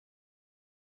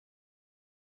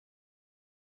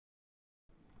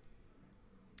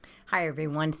Hi,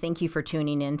 everyone. Thank you for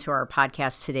tuning in to our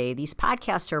podcast today. These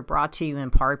podcasts are brought to you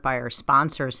in part by our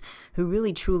sponsors who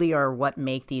really truly are what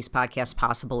make these podcasts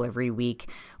possible every week.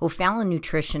 O'Fallon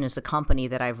Nutrition is a company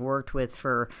that I've worked with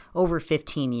for over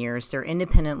 15 years. They're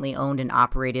independently owned and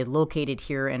operated, located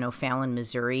here in O'Fallon,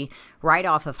 Missouri, right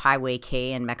off of Highway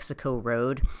K and Mexico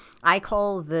Road. I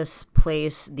call this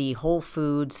place the Whole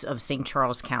Foods of St.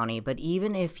 Charles County, but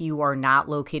even if you are not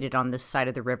located on this side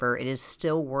of the river, it is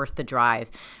still worth the drive.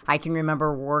 I can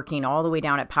remember working all the way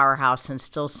down at Powerhouse and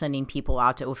still sending people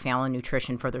out to O'Fallon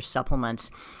Nutrition for their supplements.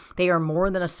 They are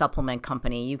more than a supplement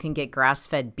company. You can get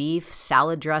grass-fed beef,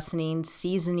 salad dressing,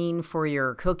 seasoning for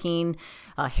your cooking,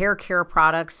 hair care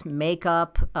products,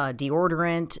 makeup,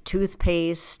 deodorant,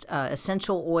 toothpaste,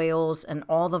 essential oils, and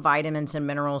all the vitamins and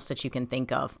minerals that you can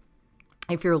think of.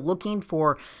 If you're looking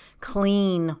for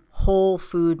clean, whole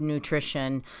food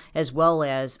nutrition, as well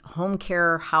as home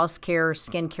care, house care,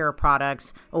 skincare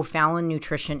products, O'Fallon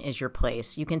Nutrition is your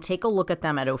place. You can take a look at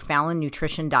them at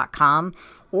o'fallonnutrition.com,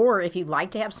 or if you'd like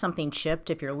to have something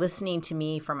shipped, if you're listening to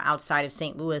me from outside of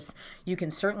St. Louis, you can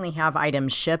certainly have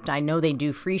items shipped. I know they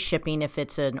do free shipping if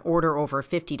it's an order over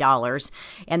 $50,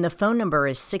 and the phone number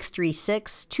is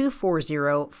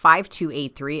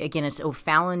 636-240-5283. Again, it's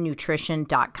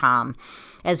o'fallonnutrition.com.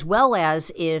 As well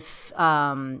as if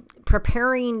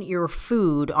preparing your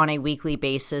food on a weekly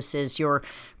basis is your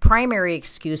primary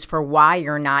excuse for why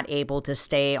you're not able to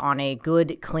stay on a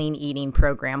good, clean eating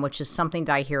program, which is something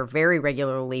that I hear very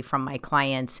regularly from my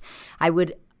clients, I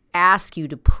would ask you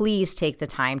to please take the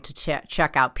time to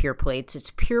check out Pure Plates. It's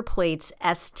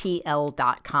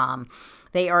pureplatesstl.com.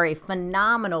 They are a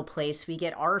phenomenal place. We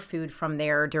get our food from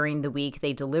there during the week.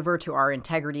 They deliver to our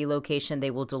Integrity location.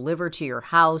 They will deliver to your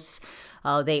house.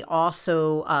 They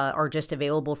also are just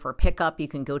available for pickup. You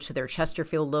can go to their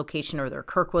Chesterfield location or their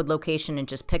Kirkwood location and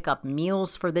just pick up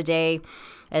meals for the day,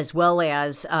 as well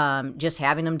as just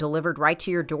having them delivered right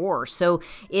to your door. So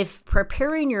if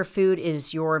preparing your food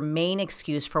is your main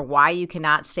excuse for why you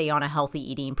cannot stay on a healthy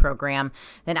eating program,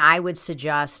 then I would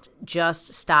suggest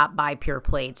just stop by Pure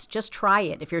Plates. Just try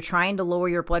it. If you're trying to lower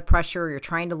your blood pressure, you're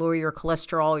trying to lower your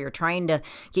cholesterol, you're trying to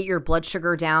get your blood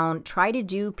sugar down, try to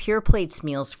do Pure Plates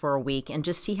meals for a week and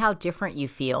just see how different you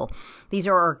feel. These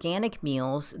are organic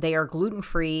meals. They are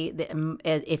gluten-free.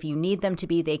 If you need them to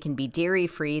be, they can be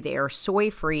dairy-free. They are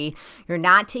soy-free. You're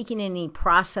not taking any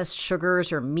processed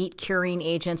sugars or meat-curing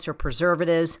agents or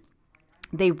preservatives.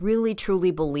 They really,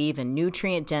 truly believe in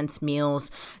nutrient-dense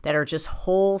meals that are just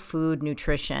whole food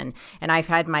nutrition. And I've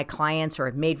had my clients, or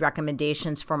I've made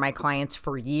recommendations for my clients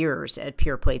for years at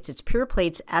Pure Plates. It's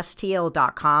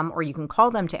pureplatesstl.com, or you can call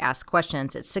them to ask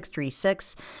questions at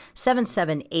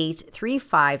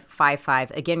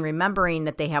 636-778-3555. Again, remembering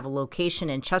that they have a location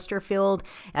in Chesterfield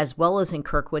as well as in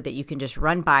Kirkwood that you can just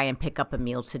run by and pick up a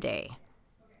meal today.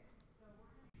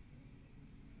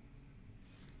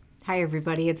 Hi,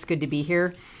 everybody. It's good to be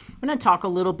here. I'm going to talk a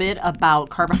little bit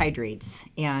about carbohydrates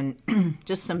and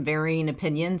just some varying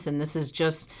opinions. And this is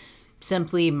just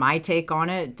simply my take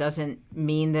on it. It doesn't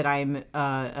mean that I'm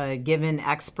a given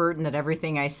expert and that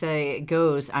everything I say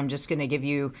goes. I'm just going to give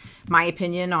you my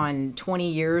opinion on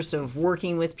 20 years of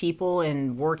working with people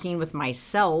and working with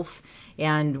myself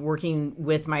and working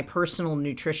with my personal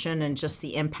nutrition and just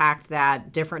the impact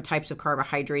that different types of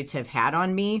carbohydrates have had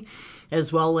on me,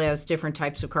 as well as different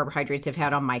types of carbohydrates have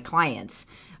had on my clients.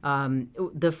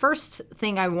 The first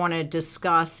thing I want to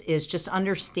discuss is just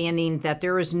understanding that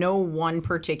there is no one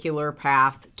particular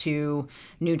path to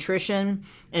nutrition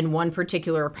and one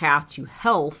particular path to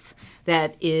health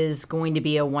that is going to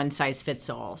be a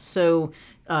one-size-fits-all. So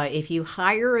if you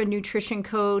hire a nutrition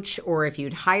coach, or if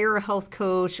you'd hire a health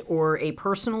coach or a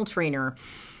personal trainer,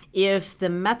 if the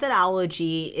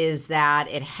methodology is that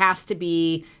it has to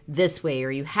be this way,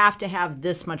 or you have to have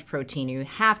this much protein, or you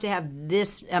have to have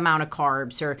this amount of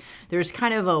carbs, or there's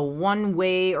kind of a one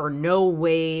way or no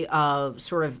way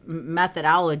sort of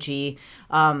methodology,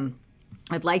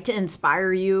 I'd like to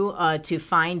inspire you to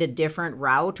find a different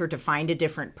route or to find a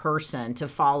different person to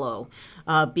follow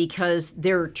because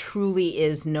there truly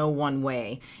is no one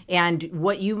way. And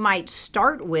what you might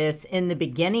start with in the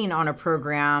beginning on a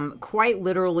program quite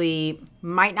literally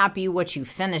might not be what you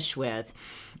finish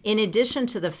with. In addition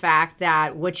to the fact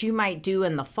that what you might do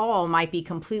in the fall might be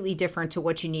completely different to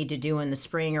what you need to do in the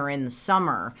spring or in the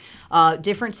summer.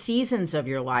 Different seasons of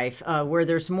your life where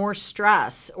there's more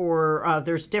stress or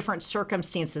there's different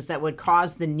circumstances that would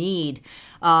cause the need.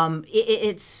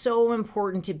 It's so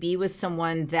important to be with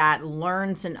someone that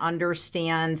learns and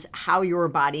understands how your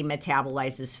body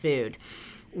metabolizes food.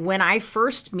 when I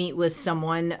first meet with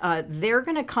someone, they're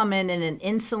going to come in an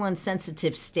insulin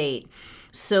sensitive state.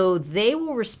 So they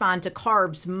will respond to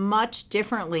carbs much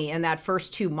differently in that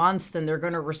first 2 months than they're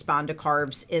going to respond to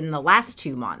carbs in the last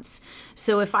 2 months.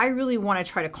 So if I really want to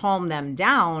try to calm them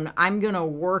down, I'm going to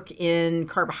work in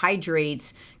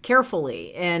carbohydrates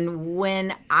carefully. And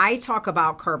when I talk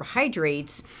about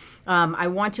carbohydrates, I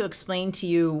want to explain to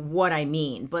you what I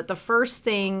mean. But the first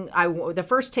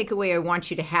takeaway I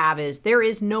want you to have is there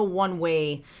is no one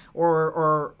way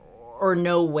or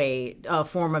no way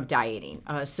form of dieting.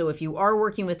 So if you are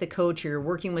working with a coach or you're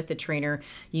working with a trainer,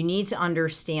 you need to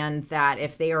understand that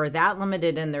if they are that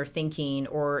limited in their thinking,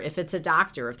 or if it's a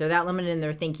doctor, if they're that limited in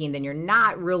their thinking, then you're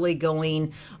not really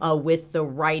going with the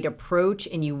right approach,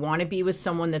 and you want to be with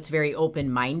someone that's very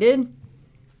open-minded.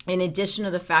 In addition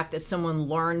to the fact that someone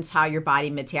learns how your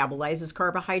body metabolizes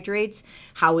carbohydrates,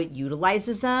 how it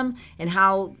utilizes them, and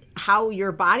how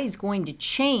your body's going to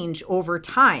change over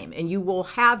time, and you will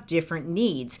have different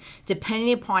needs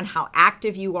depending upon how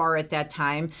active you are at that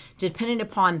time, depending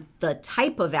upon the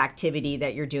type of activity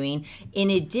that you're doing,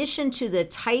 in addition to the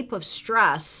type of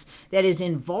stress that is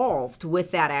involved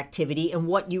with that activity and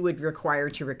what you would require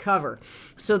to recover.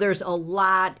 So there's a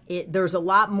lot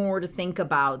more to think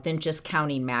about than just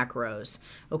counting macros.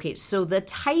 Okay, so the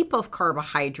type of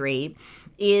carbohydrate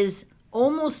is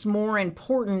almost more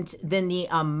important than the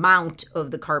amount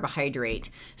of the carbohydrate.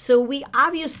 So we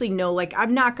obviously know, like,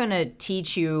 I'm not going to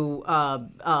teach you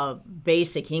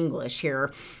basic English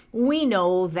here. We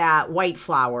know that white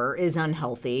flour is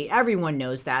unhealthy. Everyone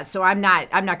knows that. So I'm not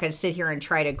going to sit here and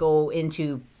try to go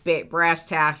into brass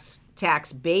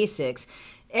tacks basics.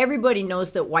 Everybody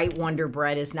knows that white Wonder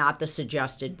Bread is not the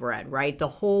suggested bread, right? The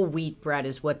whole wheat bread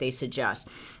is what they suggest.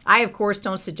 I, of course,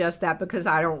 don't suggest that because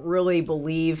I don't really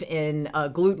believe in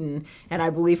gluten, and I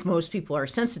believe most people are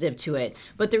sensitive to it.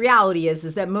 But the reality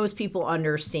is that most people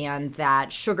understand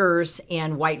that sugars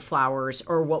and white flours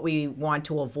are what we want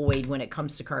to avoid when it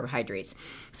comes to carbohydrates.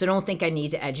 So don't think I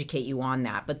need to educate you on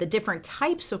that. But the different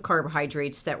types of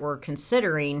carbohydrates that we're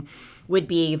considering would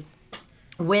be,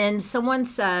 when someone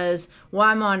says, well,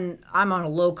 I'm on a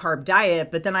low carb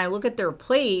diet, but then I look at their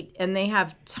plate and they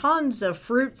have tons of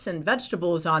fruits and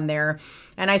vegetables on there.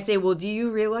 And I say, well, do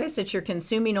you realize that you're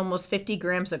consuming almost 50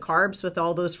 grams of carbs with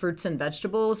all those fruits and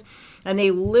vegetables? And they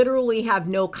literally have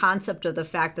no concept of the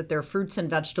fact that their fruits and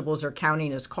vegetables are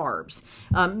counting as carbs.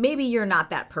 Maybe you're not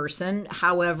that person.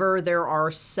 However, there are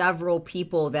several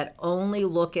people that only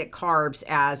look at carbs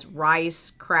as rice,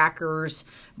 crackers,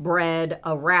 bread,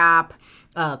 a wrap,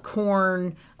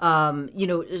 corn,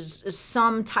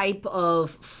 some type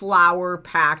of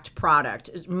flour-packed product.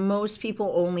 Most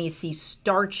people only see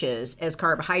starches as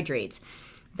carbohydrates.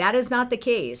 That is not the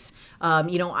case.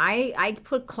 I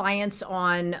put clients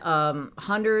on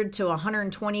 100 to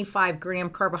 125 gram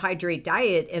carbohydrate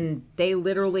diet, and they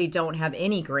literally don't have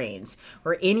any grains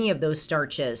or any of those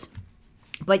starches.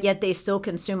 But yet they still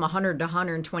consume 100 to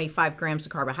 125 grams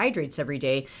of carbohydrates every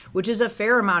day, which is a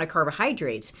fair amount of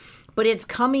carbohydrates. But it's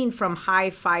coming from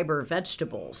high fiber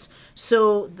vegetables.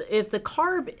 So if the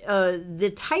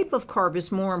type of carb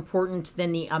is more important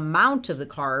than the amount of the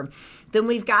carb, then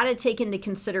we've got to take into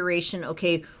consideration,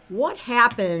 okay, what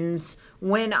happens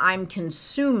when I'm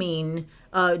consuming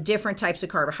different types of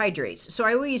carbohydrates? So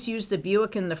I always use the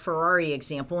Buick and the Ferrari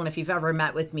example, and if you've ever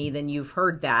met with me, then you've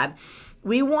heard that.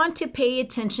 We want to pay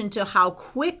attention to how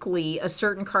quickly a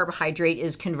certain carbohydrate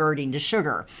is converting to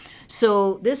sugar.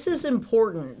 So this is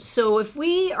important. So if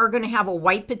we are going to have a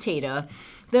white potato,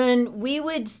 then we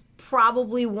would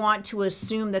probably want to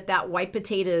assume that white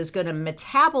potato is going to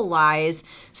metabolize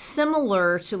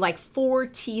similar to like 4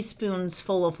 teaspoons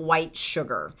full of white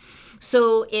sugar.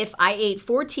 So if I ate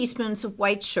 4 teaspoons of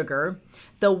white sugar,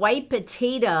 the white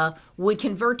potato would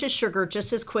convert to sugar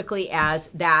just as quickly as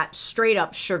that straight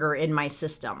up sugar in my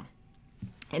system.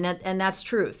 And that's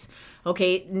truth.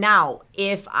 Okay, now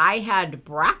if I had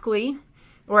broccoli,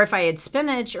 or if I had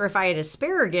spinach, or if I had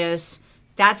asparagus,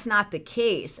 that's not the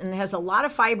case. And it has a lot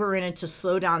of fiber in it to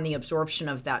slow down the absorption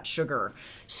of that sugar.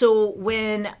 So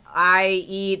when I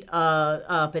eat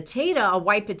a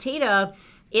white potato,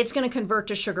 it's going to convert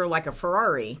to sugar like a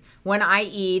Ferrari. When I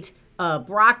eat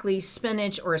broccoli,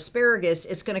 spinach, or asparagus,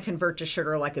 it's going to convert to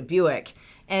sugar like a Buick.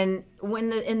 And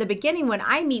in the beginning, when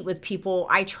I meet with people,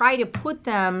 I try to put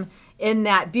them in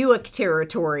that Buick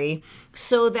territory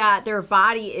so that their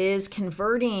body is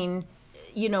converting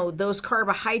those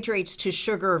carbohydrates to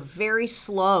sugar very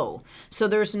slow. So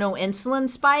there's no insulin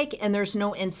spike and there's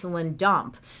no insulin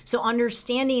dump. So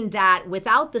understanding that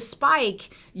without the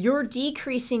spike, you're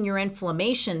decreasing your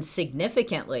inflammation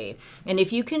significantly. And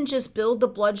if you can just build the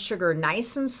blood sugar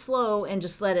nice and slow and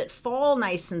just let it fall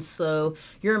nice and slow,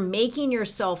 you're making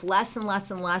yourself less and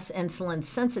less and less insulin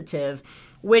sensitive,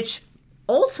 which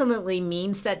ultimately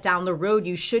means that down the road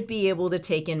you should be able to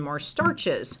take in more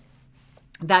starches.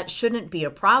 That shouldn't be a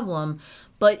problem,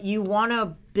 but you want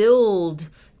to build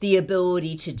the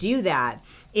ability to do that.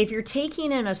 If you're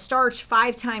taking in a starch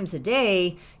 5 times a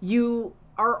day, you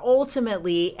are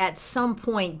ultimately at some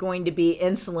point going to be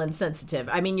insulin sensitive.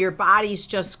 I mean, your body's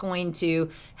just going to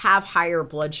have higher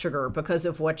blood sugar because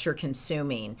of what you're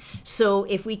consuming. So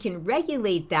if we can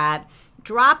regulate that,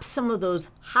 drop some of those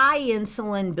high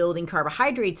insulin building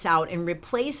carbohydrates out and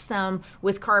replace them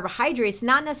with carbohydrates,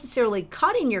 not necessarily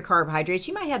cutting your carbohydrates.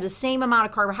 You might have the same amount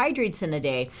of carbohydrates in a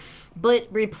day, but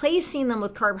replacing them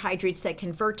with carbohydrates that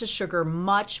convert to sugar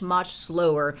much, much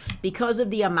slower because of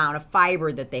the amount of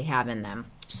fiber that they have in them.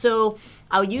 So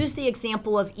I'll use the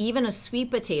example of even a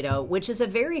sweet potato, which is a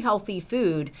very healthy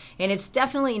food, and it's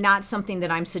definitely not something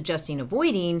that I'm suggesting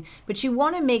avoiding, but you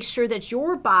want to make sure that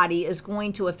your body is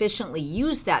going to efficiently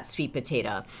use that sweet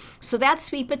potato. So that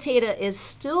sweet potato is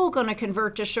still going to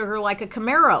convert to sugar like a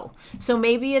Camaro. So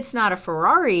maybe it's not a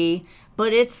Ferrari,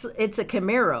 but it's a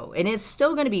Camaro, and it's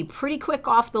still going to be pretty quick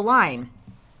off the line.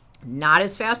 Not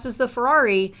as fast as the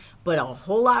Ferrari, but a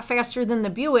whole lot faster than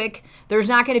the Buick. There's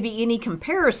not going to be any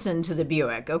comparison to the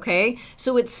Buick, okay?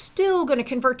 So it's still going to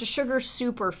convert to sugar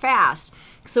super fast.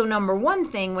 So number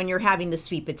one thing, when you're having the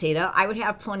sweet potato, I would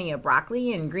have plenty of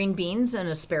broccoli and green beans and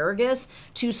asparagus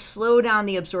to slow down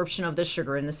the absorption of the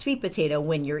sugar in the sweet potato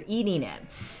when you're eating it.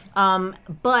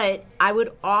 But I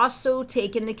would also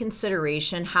take into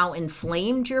consideration how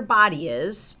inflamed your body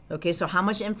is. Okay, so how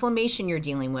much inflammation you're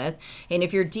dealing with. And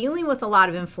if you're dealing with a lot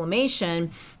of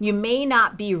inflammation, you may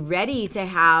not be ready to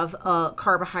have a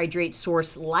carbohydrate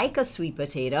source like a sweet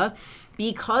potato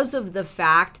because of the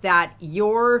fact that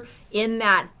you're in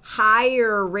that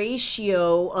higher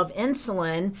ratio of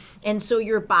insulin, and so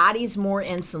your body's more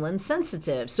insulin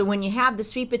sensitive. So when you have the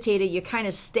sweet potato, you kind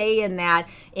of stay in that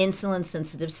insulin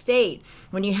sensitive state.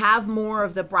 When you have more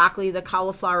of the broccoli, the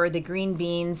cauliflower, the green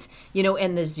beans,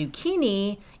 and the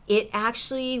zucchini, it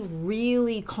actually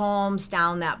really calms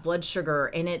down that blood sugar,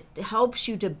 and it helps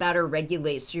you to better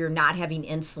regulate so you're not having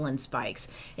insulin spikes.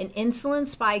 And insulin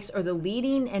spikes are the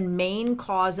leading and main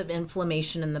cause of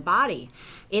inflammation in the body.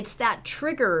 It's that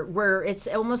trigger where it's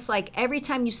almost like every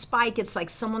time you spike, it's like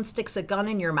someone sticks a gun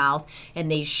in your mouth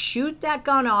and they shoot that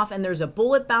gun off, and there's a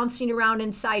bullet bouncing around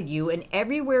inside you, and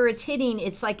everywhere it's hitting,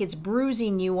 it's like it's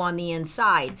bruising you on the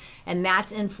inside, and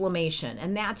that's inflammation.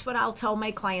 And that's what I'll tell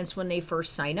my clients when they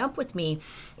first sign up with me,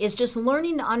 is just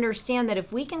learning to understand that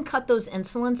if we can cut those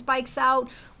insulin spikes out,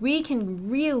 we can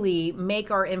really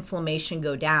make our inflammation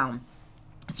go down.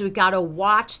 So we've got to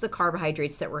watch the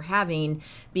carbohydrates that we're having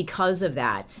because of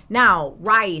that. Now,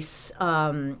 rice,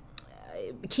 quinoa,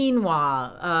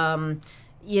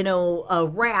 a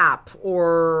wrap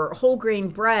or whole grain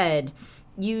bread,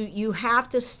 you have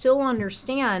to still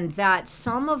understand that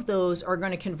some of those are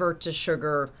going to convert to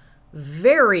sugar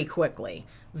very quickly.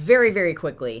 Very, very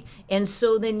quickly. And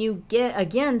so then you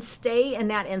stay in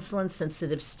that insulin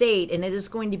sensitive state, and it is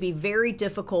going to be very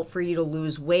difficult for you to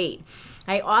lose weight.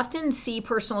 I often see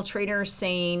personal trainers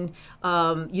saying,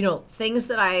 things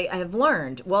that I have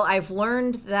learned. Well, I've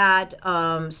learned that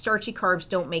starchy carbs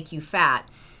don't make you fat.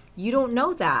 You don't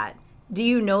know that. Do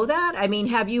you know that? I mean,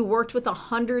 have you worked with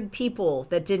 100 people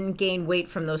that didn't gain weight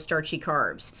from those starchy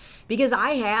carbs? Because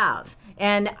I have.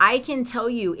 And I can tell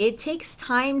you, it takes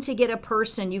time to get a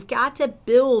person. You've got to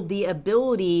build the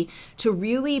ability to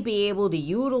really be able to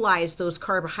utilize those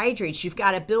carbohydrates. You've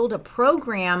got to build a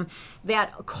program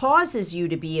that causes you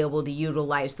to be able to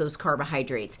utilize those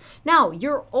carbohydrates. Now,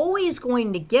 you're always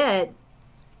going to get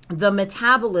the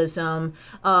metabolism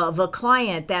of a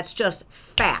client that's just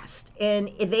fast, and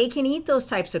they can eat those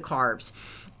types of carbs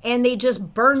and they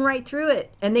just burn right through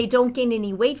it and they don't gain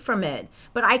any weight from it.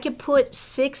 But I could put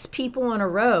 6 people in a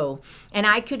row and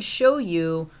I could show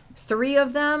you 3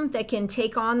 of them that can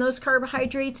take on those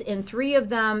carbohydrates and 3 of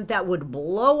them that would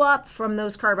blow up from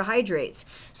those carbohydrates.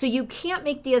 So you can't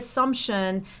make the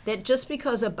assumption that just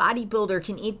because a bodybuilder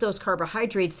can eat those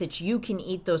carbohydrates that you can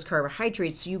eat those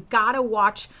carbohydrates. So you gotta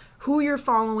watch who you're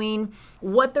following,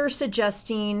 what they're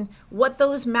suggesting, what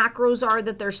those macros are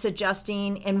that they're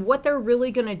suggesting, and what they're really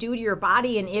going to do to your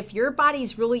body, and if your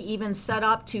body's really even set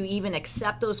up to even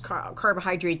accept those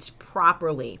carbohydrates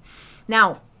properly.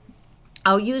 Now,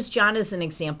 I'll use John as an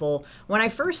example. When I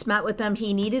first met with him,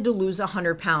 he needed to lose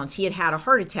 100 pounds. He had had a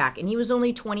heart attack and he was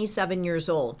only 27 years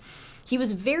old. He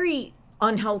was very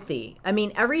unhealthy. I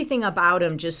mean, everything about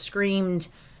him just screamed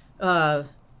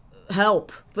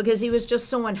help because he was just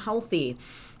so unhealthy.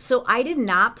 So I did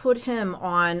not put him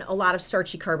on a lot of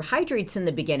starchy carbohydrates in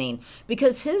the beginning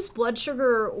because his blood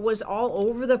sugar was all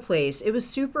over the place. It was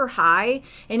super high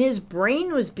and his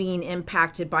brain was being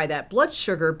impacted by that blood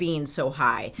sugar being so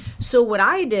high. So what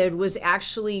I did was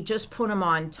actually just put him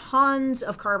on tons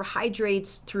of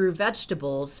carbohydrates through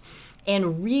vegetables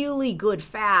and really good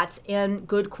fats and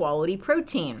good quality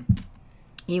protein.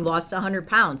 He lost 100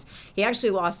 pounds. He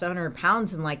actually lost 100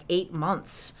 pounds in like 8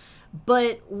 months.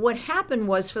 But what happened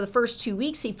was for the first 2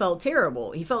 weeks, he felt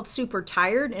terrible. He felt super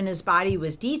tired and his body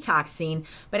was detoxing.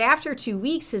 But after 2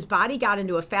 weeks, his body got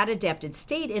into a fat adapted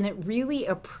state and it really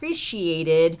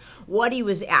appreciated what he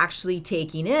was actually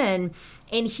taking in.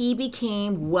 And he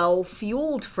became well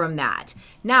fueled from that.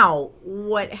 Now,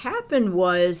 what happened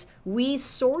was we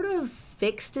sort of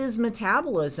fixed his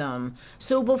metabolism.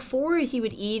 So before he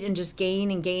would eat and just gain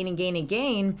and gain and gain and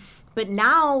gain, but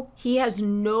now he has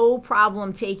no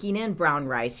problem taking in brown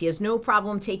rice. He has no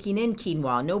problem taking in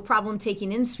quinoa, no problem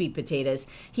taking in sweet potatoes.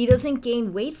 He doesn't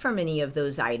gain weight from any of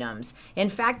those items. In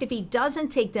fact, if he doesn't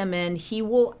take them in, he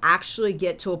will actually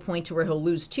get to a point where he'll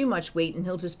lose too much weight and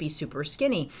he'll just be super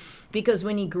skinny. Because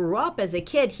when he grew up as a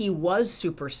kid, he was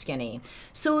super skinny.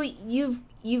 So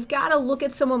you've got to look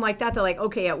at someone like that. They're like,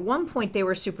 okay, at one point they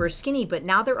were super skinny, but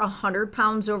now they're 100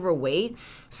 pounds overweight.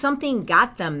 Something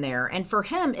got them there. And for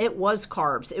him, it was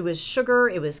carbs. It was sugar.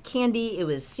 It was candy. It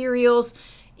was cereals.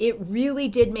 It really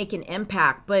did make an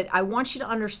impact, but I want you to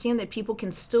understand that people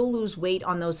can still lose weight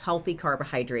on those healthy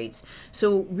carbohydrates.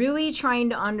 So really trying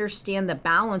to understand the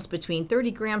balance between 30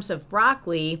 grams of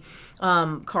broccoli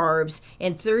carbs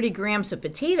and 30 grams of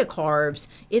potato carbs,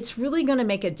 it's really going to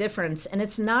make a difference. And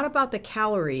it's not about the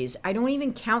calories. I don't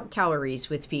even count calories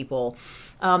with people.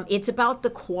 It's about the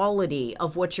quality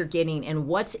of what you're getting and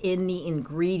what's in the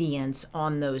ingredients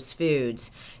on those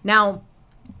foods. Now,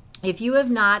 if you have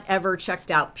not ever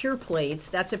checked out Pure Plates,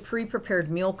 that's a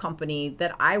pre-prepared meal company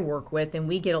that I work with and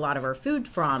we get a lot of our food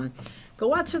from.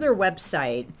 Go out to their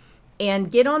website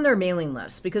and get on their mailing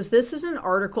list because this is an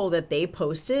article that they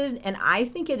posted and I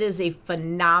think it is a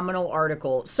phenomenal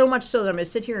article. So much so that I'm going to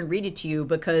sit here and read it to you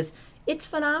because it's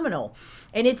phenomenal.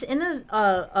 And it's in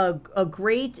a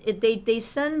great, they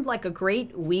send like a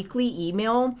great weekly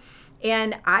email.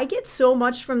 And I get so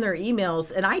much from their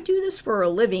emails, and I do this for a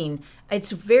living.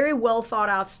 It's very well thought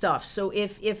out stuff. So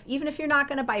if even if you're not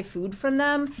going to buy food from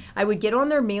them, I would get on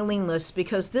their mailing list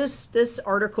because this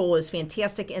article is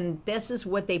fantastic, and this is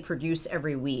what they produce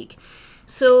every week.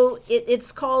 So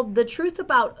it's called The Truth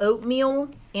About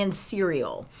Oatmeal and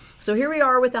Cereal. So here we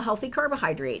are with a healthy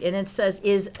carbohydrate, and it says,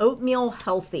 is oatmeal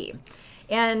healthy?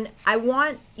 And I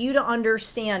want you to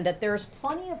understand that there's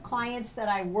plenty of clients that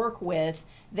I work with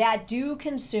that do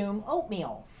consume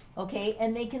oatmeal, okay?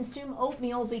 And they consume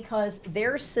oatmeal because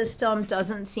their system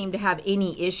doesn't seem to have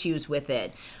any issues with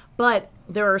it. But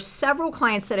there are several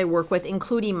clients that I work with,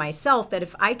 including myself, that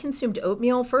if I consumed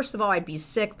oatmeal, first of all, I'd be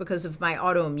sick because of my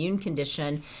autoimmune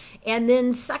condition. And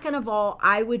then second of all,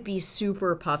 I would be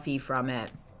super puffy from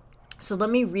it. So let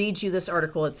me read you this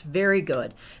article. It's very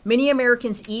good. Many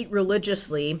Americans eat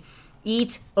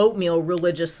oatmeal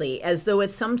religiously as though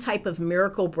it's some type of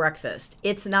miracle breakfast.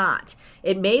 It's not.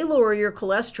 It may lower your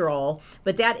cholesterol,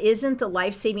 but that isn't the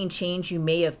life-saving change you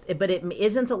may have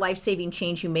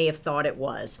thought it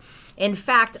was. In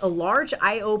fact, a large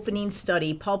eye-opening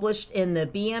study published in the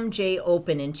BMJ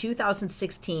Open in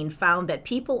 2016 found that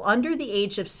people under the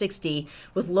age of 60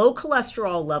 with low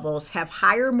cholesterol levels have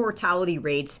higher mortality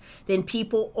rates than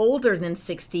people older than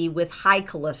 60 with high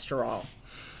cholesterol.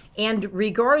 And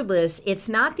regardless, it's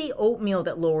not the oatmeal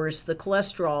that lowers the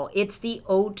cholesterol, it's the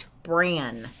oat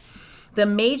bran. The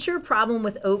major problem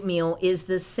with oatmeal is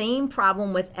the same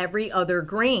problem with every other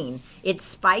grain. It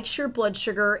spikes your blood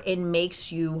sugar and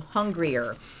makes you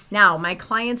hungrier. Now, my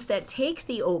clients that take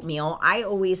the oatmeal, I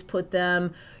always put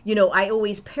them, I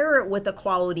always pair it with a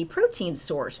quality protein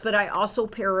source, but I also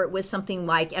pair it with something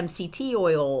like MCT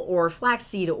oil or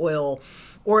flaxseed oil,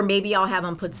 or maybe I'll have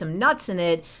them put some nuts in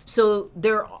it. So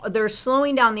they're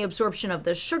slowing down the absorption of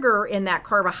the sugar in that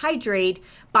carbohydrate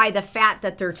by the fat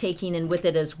that they're taking in with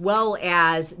it, as well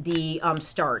as the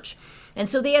starch. And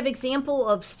so they have example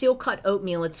of steel cut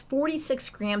oatmeal. It's 46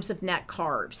 grams of net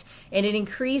carbs, and it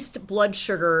increased blood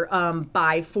sugar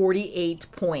by 48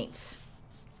 points.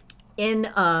 In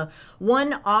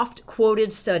one oft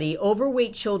quoted study,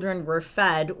 overweight children were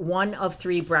fed one of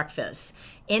three breakfasts: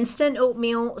 instant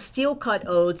oatmeal, steel cut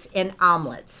oats, and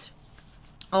omelets.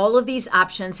 All of these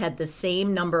options had the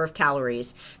same number of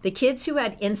calories. The kids who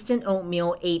had instant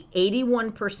oatmeal ate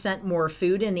 81% more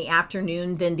food in the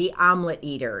afternoon than the omelet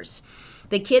eaters.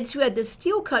 The kids who had the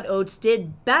steel cut oats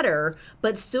did better,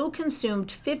 but still consumed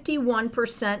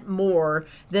 51% more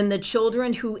than the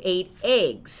children who ate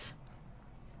eggs.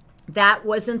 That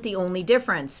wasn't the only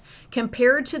difference.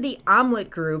 Compared to the omelet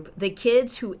group, the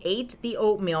kids who ate the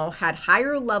oatmeal had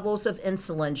higher levels of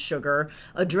insulin, sugar,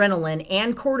 adrenaline,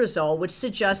 and cortisol, which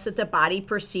suggests that the body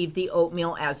perceived the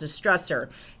oatmeal as a stressor.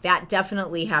 That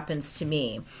definitely happens to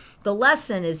me. The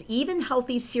lesson is even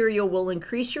healthy cereal will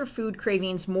increase your food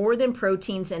cravings more than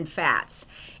proteins and fats.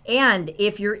 And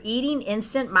if you're eating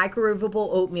instant microwavable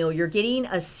oatmeal, you're getting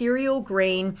a cereal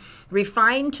grain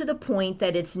refined to the point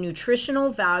that its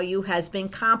nutritional value has been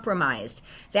compromised.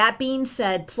 That being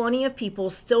said, plenty of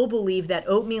people still believe that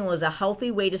oatmeal is a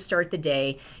healthy way to start the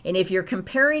day. And if you're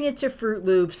comparing it to Fruit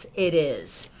Loops, it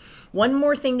is. One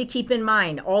more thing to keep in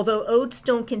mind: although oats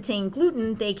don't contain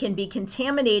gluten, they can be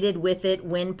contaminated with it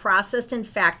when processed in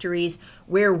factories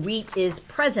where wheat is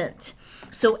present.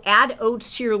 So add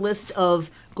oats to your list of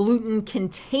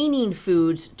gluten-containing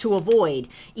foods to avoid.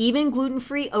 Even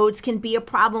gluten-free oats can be a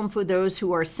problem for those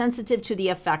who are sensitive to the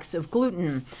effects of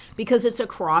gluten because it's a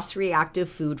cross-reactive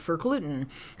food for gluten.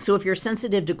 So if you're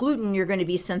sensitive to gluten, you're going to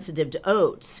be sensitive to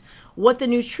oats. What the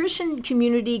nutrition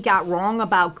community got wrong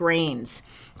about grains.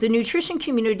 The nutrition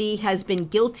community has been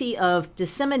guilty of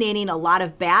disseminating a lot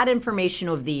of bad information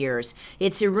over the years.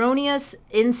 It's erroneous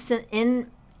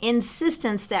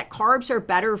insistence that carbs are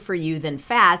better for you than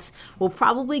fats will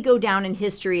probably go down in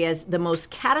history as the most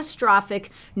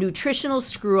catastrophic nutritional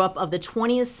screw-up of the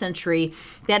 20th century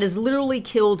that has literally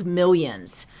killed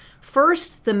millions.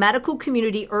 First, the medical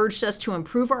community urged us to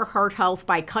improve our heart health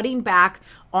by cutting back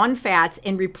on fats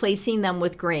and replacing them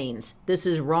with grains. This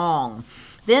is wrong.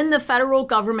 Then the federal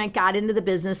government got into the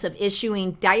business of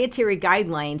issuing dietary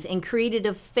guidelines and created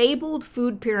a fabled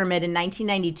food pyramid in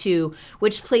 1992,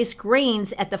 which placed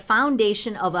grains at the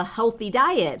foundation of a healthy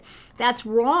diet. That's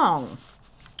wrong.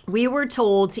 We were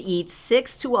told to eat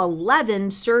 6 to 11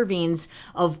 servings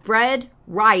of bread,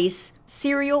 rice,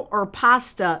 cereal, or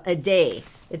pasta a day.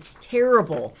 It's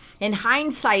terrible. In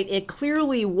hindsight, it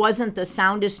clearly wasn't the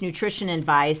soundest nutrition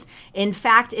advice. In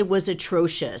fact, it was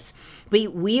atrocious.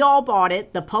 But we all bought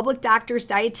it, the public doctors,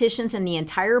 dietitians, and the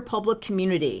entire public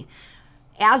community.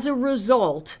 As a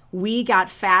result, we got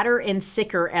fatter and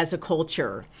sicker as a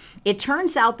culture. It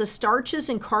turns out the starches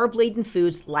and carb-laden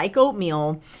foods like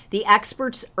oatmeal, the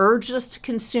experts urged us to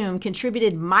consume,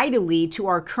 contributed mightily to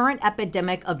our current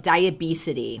epidemic of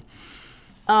diabetes.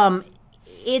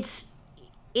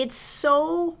 It's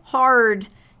so hard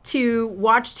to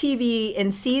watch TV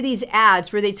and see these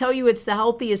ads where they tell you it's the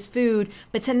healthiest food,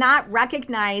 but to not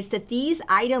recognize that these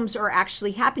items are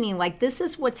actually happening. Like, this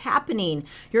is what's happening.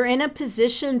 You're in a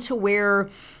position to where,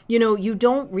 you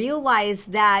don't realize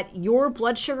that your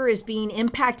blood sugar is being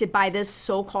impacted by this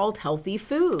so-called healthy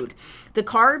food. The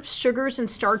carbs, sugars, and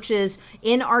starches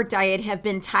in our diet have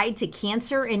been tied to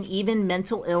cancer and even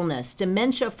mental illness.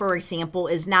 Dementia, for example,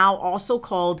 is now also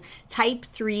called type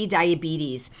 3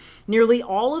 diabetes. Nearly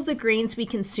all of the grains we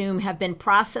consume have been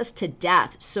processed to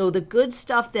death, so the good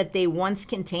stuff that they once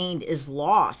contained is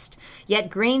lost. Yet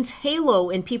grains halo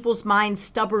in people's minds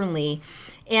stubbornly.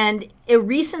 And a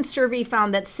recent survey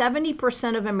found that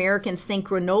 70% of Americans think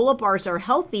granola bars are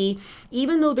healthy,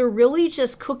 even though they're really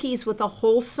just cookies with a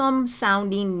wholesome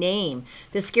sounding name.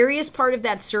 The scariest part of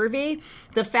that survey,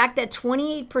 the fact that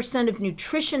 28% of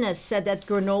nutritionists said that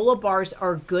granola bars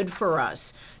are good for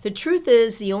us. The truth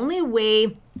is, the only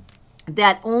way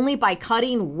that only by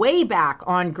cutting way back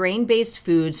on grain-based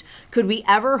foods could we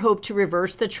ever hope to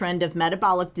reverse the trend of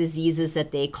metabolic diseases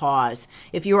that they cause.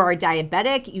 If you are a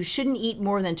diabetic, you shouldn't eat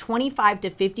more than 25 to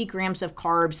 50 grams of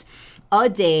carbs a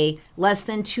day, less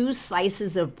than 2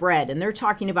 slices of bread. And they're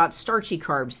talking about starchy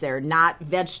carbs there, not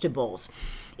vegetables.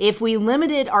 If we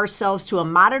limited ourselves to a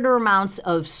moderate amounts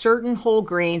of certain whole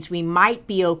grains, we might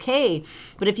be okay.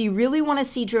 But if you really want to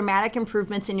see dramatic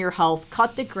improvements in your health,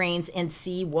 cut the grains and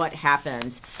see what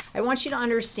happens. I want you to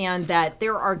understand that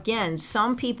there are, again,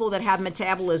 some people that have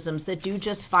metabolisms that do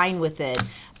just fine with it.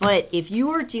 But if you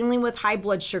are dealing with high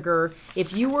blood sugar,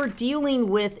 if you are dealing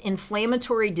with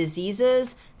inflammatory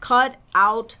diseases, cut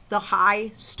out the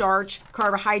high starch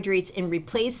carbohydrates and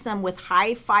replace them with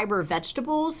high fiber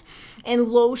vegetables and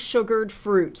low sugared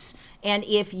fruits. And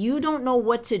if you don't know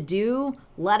what to do,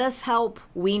 let us help.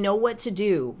 We know what to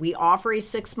do. We offer a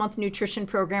 6-month nutrition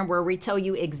program where we tell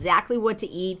you exactly what to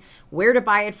eat, where to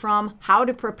buy it from, how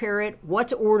to prepare it, what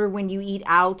to order when you eat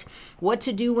out, what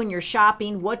to do when you're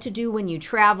shopping, what to do when you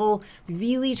travel.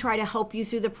 Really try to help you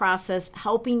through the process,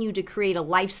 helping you to create a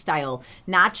lifestyle,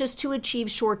 not just to achieve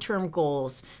short-term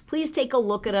goals. Please take a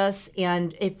look at us.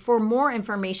 And for more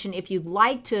information, if you'd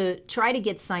like to try to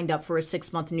get signed up for a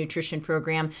 6-month nutrition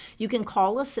program, you can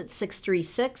call us at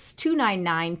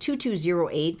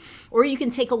 636-299-2208, or you can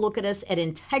take a look at us at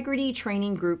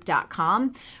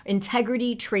integritytraininggroup.com,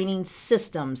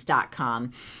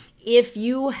 integritytrainingsystems.com. If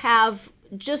you have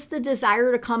just the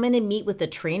desire to come in and meet with the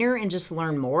trainer and just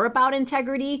learn more about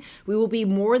integrity, we will be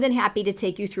more than happy to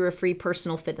take you through a free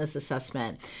personal fitness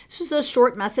assessment. This is a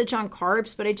short message on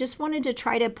carbs, but I just wanted to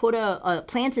try to put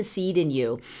plant a seed in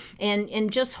you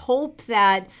and just hope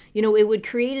that, it would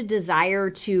create a desire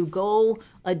to go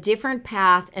a different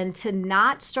path and to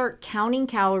not start counting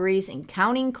calories and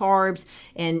counting carbs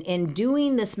and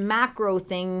doing this macro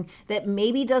thing that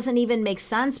maybe doesn't even make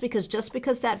sense, because just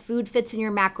because that food fits in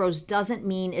your macros doesn't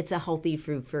mean it's a healthy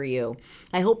food for you.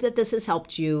 I hope that this has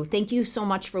helped you. Thank you so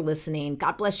much for listening.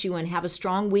 God bless you and have a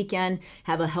strong weekend.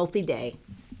 Have a healthy day.